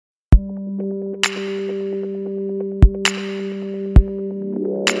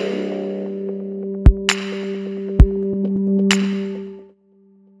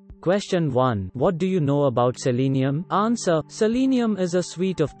Question 1. What do you know about Selenium? Answer. Selenium is a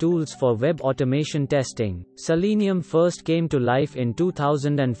suite of tools for web automation testing. Selenium first came to life in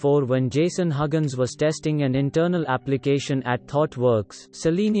 2004 when Jason Huggins was testing an internal application at ThoughtWorks.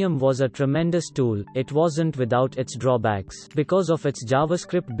 Selenium was a tremendous tool. It wasn't without its drawbacks. Because of its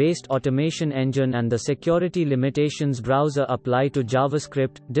JavaScript-based automation engine and the security limitations browser apply to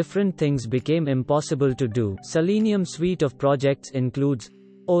JavaScript, different things became impossible to do. Selenium suite of projects includes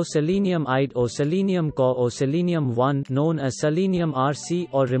Selenium IDE, Selenium Core, Selenium 1, known as Selenium RC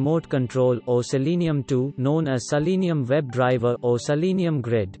or Remote Control, Selenium 2, known as Selenium Webdriver, Selenium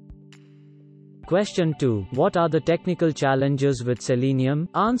Grid. Question 2. What are the technical challenges with Selenium?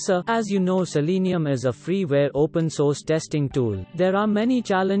 Answer. As you know, Selenium is a freeware open-source testing tool. There are many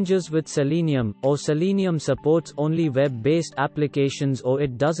challenges with Selenium. Selenium supports only web-based applications, or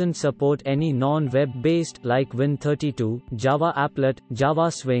it doesn't support any non-web-based, like Win32, Java Applet,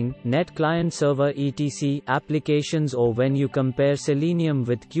 Java Swing, Net Client Server etc. applications, or when you compare Selenium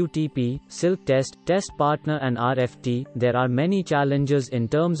with Qtp, Silk Test, Test Partner and RFT, there are many challenges in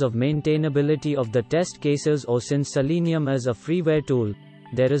terms of maintainability of the test cases, or since Selenium is a freeware tool,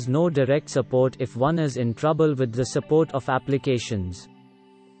 there is no direct support if one is in trouble with the support of applications.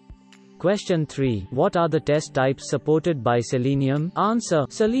 Question 3. What are the test types supported by Selenium? Answer.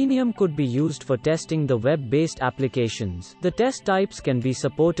 Selenium could be used for testing the web-based applications. The test types can be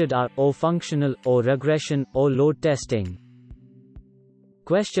supported are functional, regression, load testing.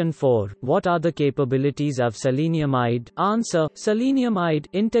 Question 4. What are the capabilities of Selenium IDE? Answer. Selenium IDE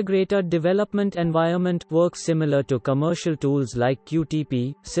integrated development environment works similar to commercial tools like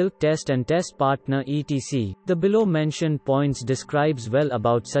Qtp, Silk Test and Test Partner etc. The below mentioned points describes well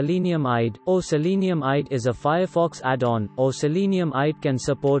about Selenium IDE. Selenium IDE is a Firefox add-on. Selenium IDE can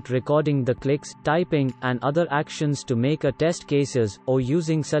support recording the clicks, typing, and other actions to make a test cases,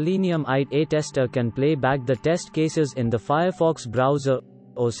 using Selenium IDE a tester can play back the test cases in the Firefox browser.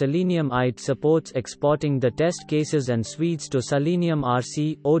 Selenium IDE supports exporting the test cases and suites to Selenium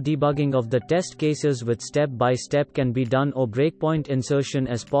RC. Debugging of the test cases with step-by-step can be done. Breakpoint insertion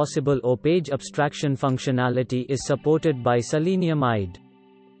is possible. Page abstraction functionality is supported by Selenium IDE.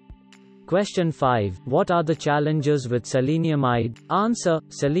 Question 5. What are the challenges with Selenium IDE? Answer.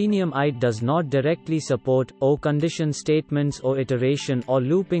 Selenium IDE does not directly support condition statements, iteration,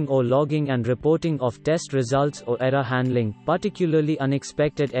 looping, logging and reporting of test results, error handling, particularly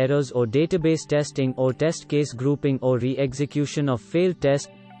unexpected errors, database testing, test case grouping, re-execution of failed tests,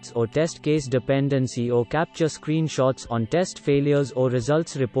 test case dependency, capture screenshots on test failures,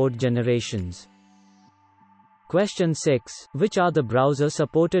 results report generations. Question 6. Which are the browsers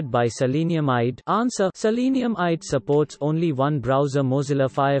supported by Selenium IDE? Answer. Selenium IDE supports only one browser,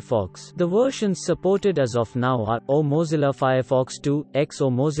 Mozilla Firefox. The versions supported as of now are Mozilla Firefox 2x or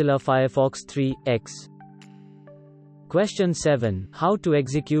Mozilla Firefox 3x. Question 7. How to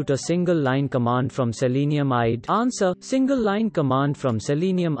execute a single-line command from Selenium IDE? Answer. Single-line command from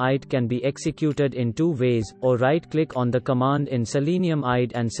Selenium IDE can be executed in two ways. Right-click on the command in Selenium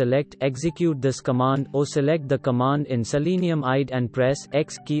IDE and select Execute this command, select the command in Selenium IDE and press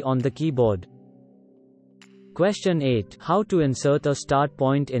X key on the keyboard. Question 8. How to insert a start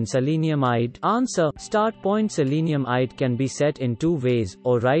point in Selenium IDE? Answer. Start point Selenium IDE can be set in two ways.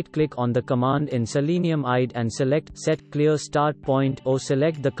 Right-click on the command in Selenium IDE and select Set Clear Start Point,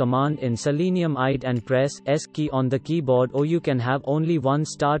 select the command in Selenium IDE and press S key on the keyboard. You can have only one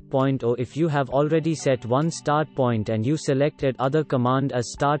start point, if you have already set one start point and you selected other command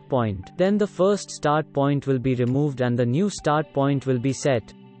as start point, then the first start point will be removed and the new start point will be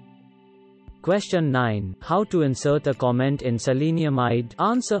set. Question 9. How to insert a comment in Selenium IDE?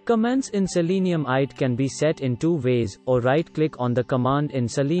 Answer. Comments in Selenium IDE can be set in two ways. Right-click on the command in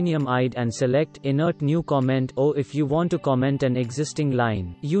Selenium IDE and select Insert New Comment. If you want to comment an existing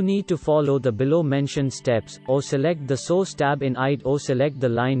line, you need to follow the below mentioned steps. Select the Source tab in IDE. Select the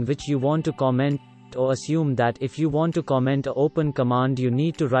line which you want to comment. Assume that if you want to comment a open command, you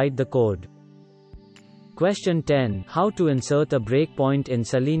need to write the code. Question 10. How to insert a breakpoint in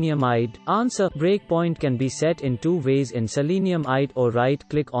Selenium IDE? Answer. Breakpoint can be set in two ways in Selenium IDE.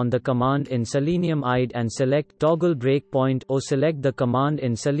 Right-click on the command in Selenium IDE and select Toggle Breakpoint, select the command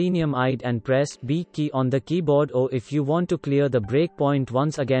in Selenium IDE and press B key on the keyboard. If you want to clear the breakpoint,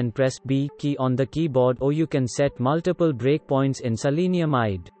 once again press B key on the keyboard. You can set multiple breakpoints in Selenium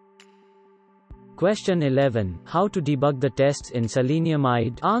IDE. Question 11. How to debug the tests in Selenium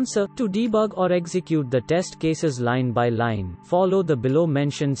IDE? Answer. To debug or execute the test cases line by line, follow the below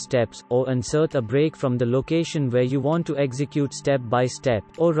mentioned steps, or insert a break from the location where you want to execute step by step,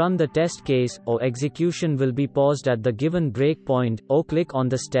 or run the test case, or execution will be paused at the given breakpoint, or click on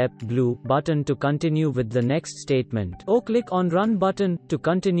the step blue button to continue with the next statement, or click on Run button to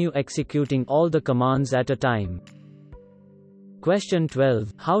continue executing all the commands at a time. Question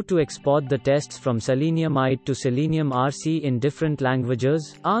 12. How to export the tests from Selenium IDE to Selenium RC in different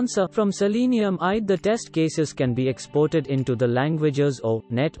languages? Answer. From Selenium IDE the test cases can be exported into the languages O,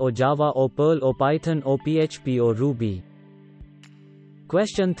 Net or Java or Perl or Python or PHP or Ruby.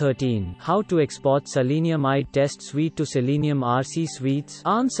 Question 13. How to export Selenium IDE test suite to Selenium RC suites?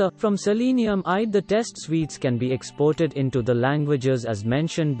 Answer. From Selenium IDE the test suites can be exported into the languages as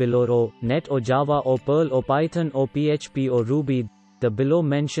mentioned below O, Net or Java or Perl or Python or PHP or Ruby. The below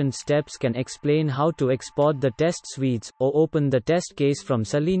mentioned steps can explain how to export the test suites, or open the test case from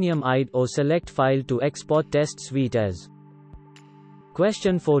Selenium IDE or select File to export test suite as.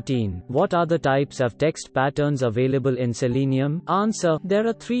 Question 14. What are the types of text patterns available in Selenium? Answer. There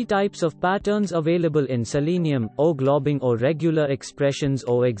are 3 types of patterns available in Selenium: O globbing or regular expressions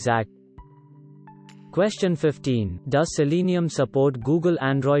or exact. Question 15. Does Selenium support Google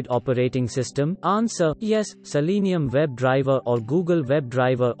Android operating system? Answer. Yes, Selenium Webdriver or Google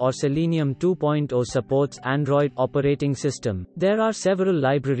Webdriver or Selenium 2.0 supports Android operating system. There are several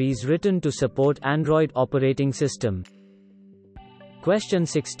libraries written to support Android operating system. Question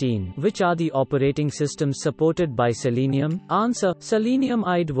 16. Which are the operating systems supported by Selenium? Answer. Selenium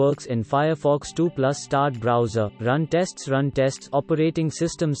IDE works in Firefox 2+ Start browser. Run tests operating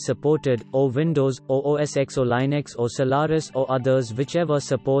systems supported, or Windows, or OS X or Linux or Solaris or others whichever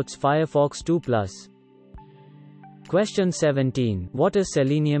supports Firefox 2+. Question 17. What is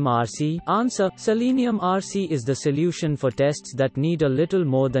Selenium RC? Answer. Selenium RC is the solution for tests that need a little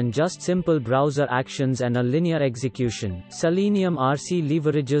more than just simple browser actions and a linear execution. Selenium RC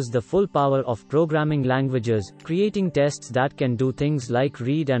leverages the full power of programming languages, creating tests that can do things like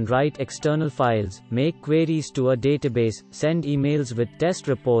read and write external files, make queries to a database, send emails with test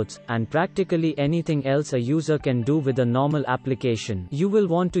reports, and practically anything else a user can do with a normal application. You will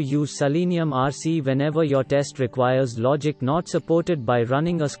want to use Selenium RC whenever your test requires logic not supported by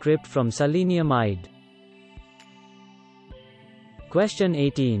running a script from Selenium IDE. Question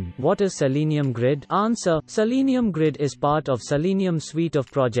 18. What is Selenium Grid? Answer. Selenium Grid is part of Selenium suite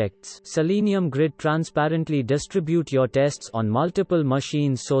of projects. Selenium Grid transparently distribute your tests on multiple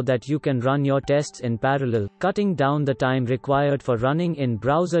machines so that you can run your tests in parallel, cutting down the time required for running in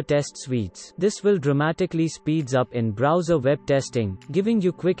browser test suites. This will dramatically speeds up in browser web testing, giving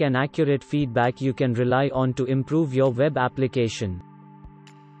you quick and accurate feedback you can rely on to improve your web application.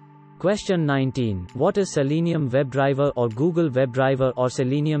 Question 19. What is Selenium Webdriver or Google Webdriver or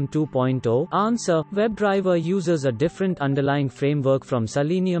Selenium 2.0? Answer. Webdriver uses a different underlying framework from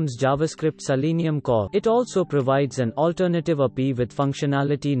Selenium's JavaScript Selenium core. It also provides an alternative API with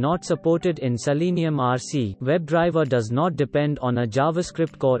functionality not supported in Selenium RC. Webdriver does not depend on a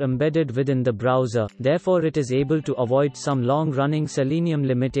JavaScript core embedded within the browser, therefore it is able to avoid some long-running Selenium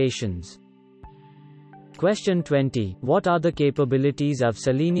limitations. Question 20. What are the capabilities of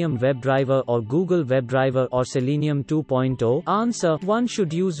Selenium WebDriver or Google WebDriver or Selenium 2.0? Answer. One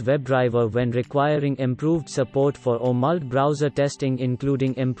should use WebDriver when requiring improved support for OMult browser testing,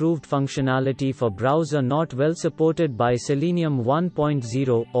 including improved functionality for browser not well supported by Selenium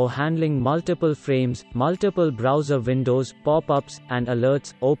 1.0, or handling multiple frames, multiple browser windows, pop-ups, and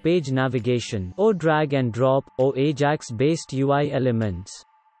alerts, or page navigation, or drag and drop, or Ajax-based UI elements.